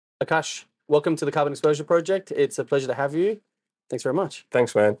Akash, welcome to the Carbon Exposure Project. It's a pleasure to have you. Thanks very much.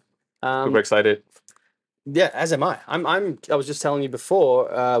 Thanks, man. Super excited. Yeah, as am I. I was just telling you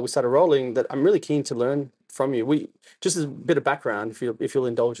before we started rolling that I'm really keen to learn from you. Just as a bit of background, if you'll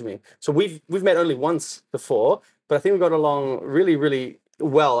indulge me. So we've met only once before, but I think we got along really, really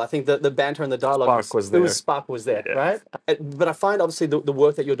well. I think the banter and the dialogue spark was there, Yeah. right? But I find obviously the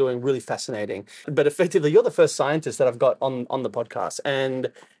work that you're doing really fascinating. But effectively, you're the first scientist that I've got on the podcast,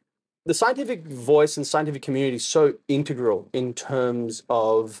 and the scientific voice and scientific community is so integral in terms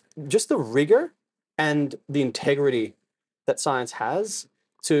of just the rigor and the integrity that science has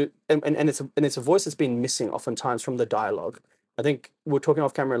and it's a voice that's been missing oftentimes from the dialogue. I think we were talking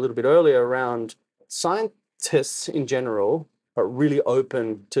off camera a little bit earlier around scientists in general are really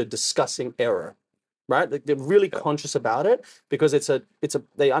open to discussing error, right? They're really conscious about it because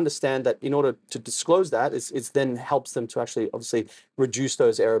they understand that in order to disclose that, it's then helps them to actually obviously reduce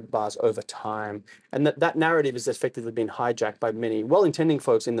those error bars over time. And that narrative is effectively been hijacked by many well-intending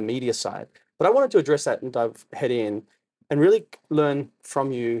folks in the media side. But I wanted to address that and dive head in and really learn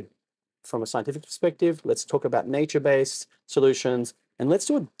from you from a scientific perspective. Let's talk about nature-based solutions and let's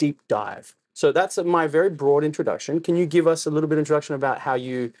do a deep dive. So that's my very broad introduction. Can you give us a little bit of introduction about how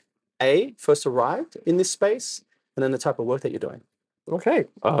you first arrived in this space, and then the type of work that you're doing? Okay.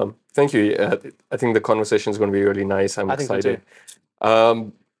 Thank you. I think the conversation is going to be really nice. I'm excited. I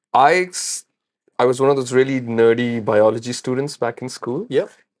was one of those really nerdy biology students back in school.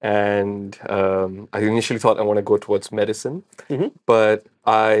 Yep. And I initially thought I want to go towards medicine, but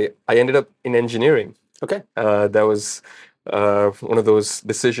I ended up in engineering. Okay. That was one of those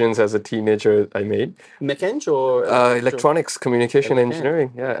decisions as a teenager I made. Mech-eng or electronics, communication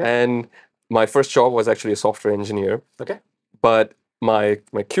engineering. Yeah. Okay. And my first job was actually a software engineer. Okay. But my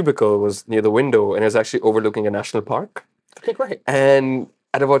cubicle was near the window and it was actually overlooking a national park. Okay, great. And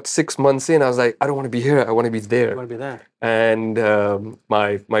at about 6 months in, I was like, I don't want to be here. I want to be there. I want to be there. And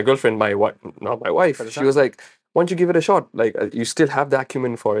my girlfriend, not my wife, she was like, why don't you give it a shot? Like, you still have the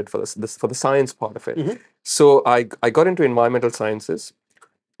acumen for it, for the science part of it. So I got into environmental sciences.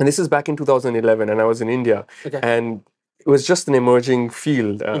 And this is back in 2011, and I was in India. Okay. And it was just an emerging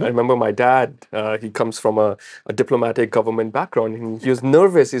field. I remember my dad, he comes from a diplomatic government background. And he was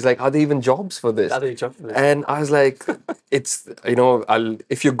nervous. He's like, are there even jobs for this? Are there jobs for this? And I was like, it's,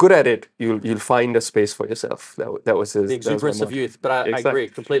 if you're good at it, you'll find a space for yourself. That was his... The exuberance of youth. But I agree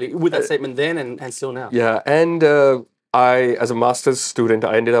completely with that statement then and still now. Yeah, and as a master's student,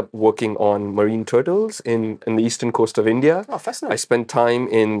 I ended up working on marine turtles in the eastern coast of India. Oh, fascinating. I spent time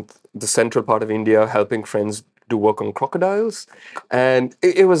in the central part of India helping friends do work on crocodiles, and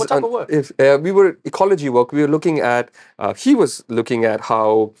it was what type of work? We were ecology work. We were looking at he was looking at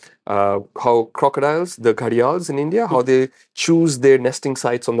how crocodiles, the gharials in India, how they choose their nesting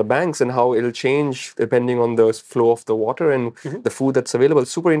sites on the banks and how it'll change depending on the flow of the water and the food that's available.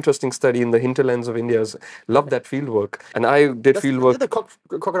 Super interesting study in the hinterlands of India. Love that field work, and I did field work. The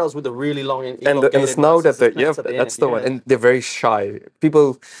crocodiles with the really long and the snout at that's the one, and they're very shy.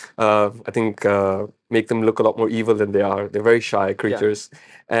 People, I think. Make them look a lot more evil than they are. They're very shy creatures.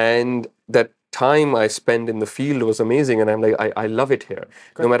 And that time I spent in the field was amazing. And I'm like, I love it here.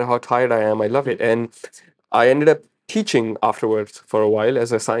 Great. No matter how tired I am, I love it. And I ended up teaching afterwards for a while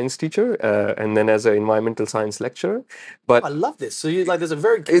as a science teacher and then as an environmental science lecturer. But I love this. So there's a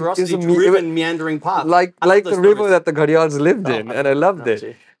very curiosity-driven, meandering path. Like the river that the gharials lived in. And I loved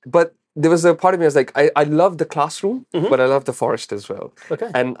it. But there was a part of me that was like, I love the classroom, but I love the forest as well. Okay.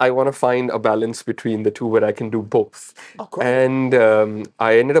 And I want to find a balance between the two where I can do both. Oh, great. And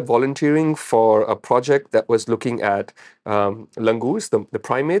I ended up volunteering for a project that was looking at langurs, the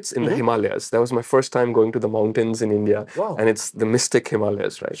primates in the Himalayas. That was my first time going to the mountains in India. Wow. And it's the mystic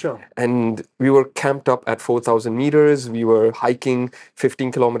Himalayas, right? Sure. And we were camped up at 4,000 meters. We were hiking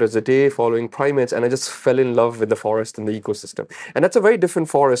 15 kilometers a day, following primates. And I just fell in love with the forest and the ecosystem. And that's a very different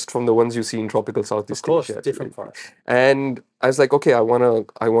forest from the ones you see in tropical Southeast Asia. Of course, different forest. And I was like, okay, I wanna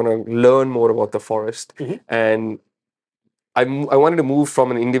learn more about the forest, and I wanted to move from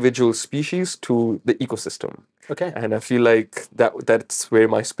an individual species to the ecosystem. Okay. And I feel like that's where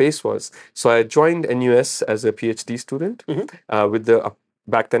my space was. So I joined NUS as a PhD student with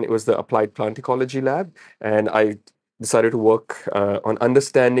back then it was the Applied Plant Ecology Lab, and I decided to work on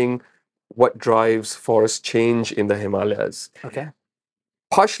understanding what drives forest change in the Himalayas. Okay.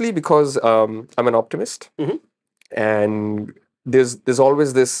 Partially because I'm an optimist, and there's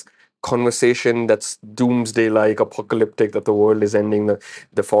always this conversation that's doomsday-like, apocalyptic, that the world is ending,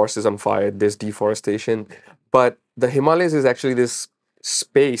 the forest is on fire, there's deforestation. But the Himalayas is actually this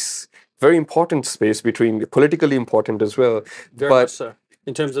space, very important space politically important as well. Very much so.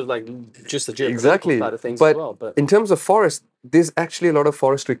 in terms of like just the geopolitical Exactly. side of things But as well. But in terms of forest, there's actually a lot of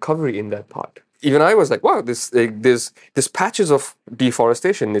forest recovery in that part. Even I was like, wow, this patches of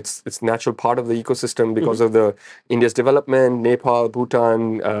deforestation. It's natural part of the ecosystem because of the India's development, Nepal,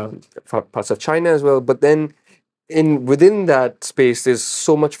 Bhutan, parts of China as well. But then within that space, there's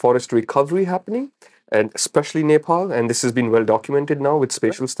so much forest recovery happening, and especially Nepal. And this has been well documented now with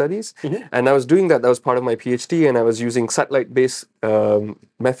spatial studies. And I was doing that. That was part of my PhD, and I was using satellite-based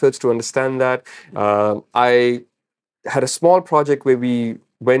methods to understand that. I had a small project where we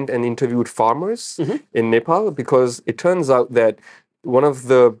went and interviewed farmers in Nepal, because it turns out that one of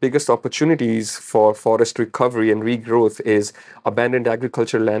the biggest opportunities for forest recovery and regrowth is abandoned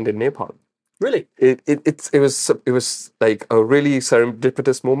agricultural land in Nepal. Really? It was like a really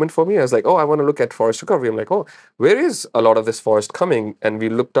serendipitous moment for me. I was like, oh, I want to look at forest recovery. I'm like, oh, where is a lot of this forest coming? And we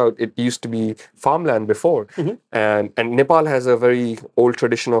looked out, it used to be farmland before. And Nepal has a very old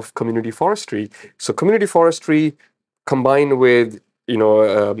tradition of community forestry. So community forestry combined with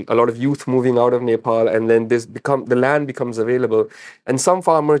a lot of youth moving out of Nepal, and then the land becomes available, and some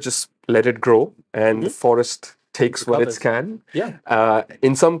farmers just let it grow, and the forest takes what it can. Yeah.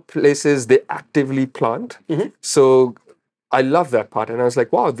 In some places, they actively plant. So I love that part. And I was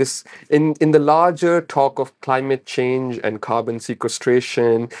like, wow, this in the larger talk of climate change and carbon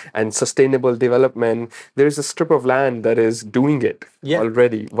sequestration and sustainable development, there's a strip of land that is doing it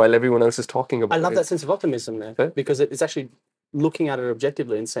already while everyone else is talking about it. I love that sense of optimism there, because it's actually looking at it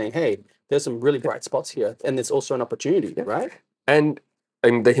objectively and saying, hey, there's some really bright spots here, and there's also an opportunity, right? And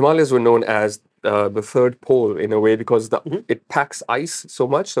the Himalayas were known as the third pole in a way, because it packs ice so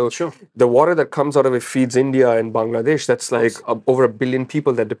much. So the water that comes out of it feeds India and Bangladesh. That's like over 1 billion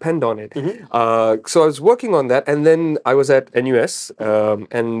people that depend on it. So I was working on that, and then I was at NUS,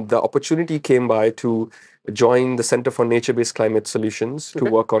 and the opportunity came by to join the Center for Nature-Based Climate Solutions to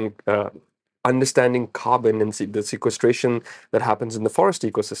work on understanding carbon and the sequestration that happens in the forest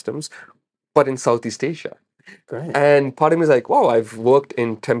ecosystems, but in Southeast Asia. Great. And part of me is like, wow, I've worked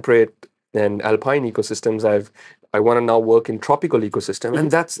in temperate and alpine ecosystems. I want to now work in tropical ecosystem, and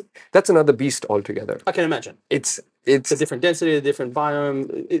that's another beast altogether. I can imagine. It's a different density, a different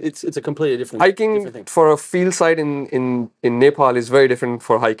biome. It's a completely different hiking thing. For a field site in Nepal is very different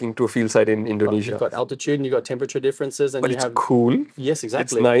for hiking to a field site in Indonesia. You've got altitude and you've got temperature differences, and but you it's have cool. Yes,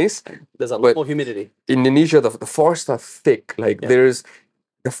 exactly. It's nice. There's a lot more humidity. Indonesia, the forests are thick. Like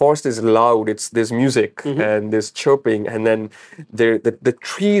the forest is loud. There's music and there's chirping, and then the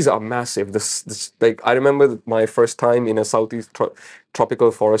trees are massive. This like I remember my first time in a southeast tropical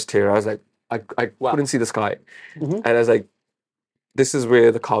forest here. I was like, I couldn't see the sky, and I was like, this is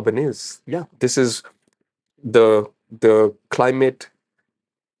where the carbon is. Yeah. This is the climate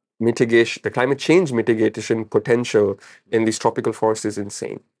mitigation, the climate change mitigation potential in these tropical forests is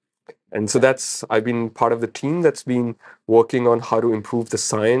insane. And so I've been part of the team that's been working on how to improve the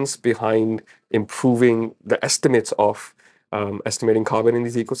science behind improving the estimates of estimating carbon in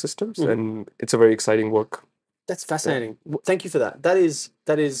these ecosystems. And it's a very exciting work. That's fascinating. Yeah. Thank you for that.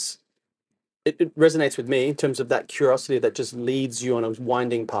 It resonates with me in terms of that curiosity that just leads you on a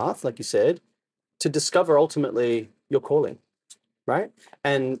winding path, like you said, to discover ultimately your calling, right?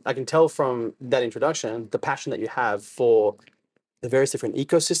 And I can tell from that introduction, the passion that you have for the various different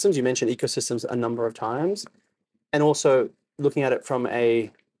ecosystems. You mentioned ecosystems a number of times, and also looking at it from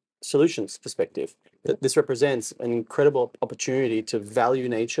a solutions perspective. That this represents an incredible opportunity to value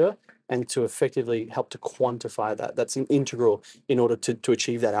nature and to effectively help to quantify that. That's integral in order to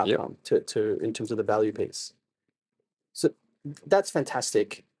achieve that outcome, to in terms of the value piece. So that's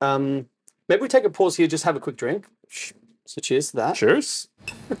fantastic. Maybe we take a pause here, just have a quick drink. So cheers to that. Cheers.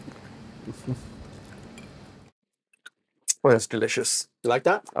 Oh, that's delicious. You like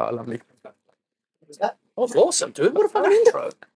that? Oh, lovely. Oh, awesome, dude. What a fucking intro.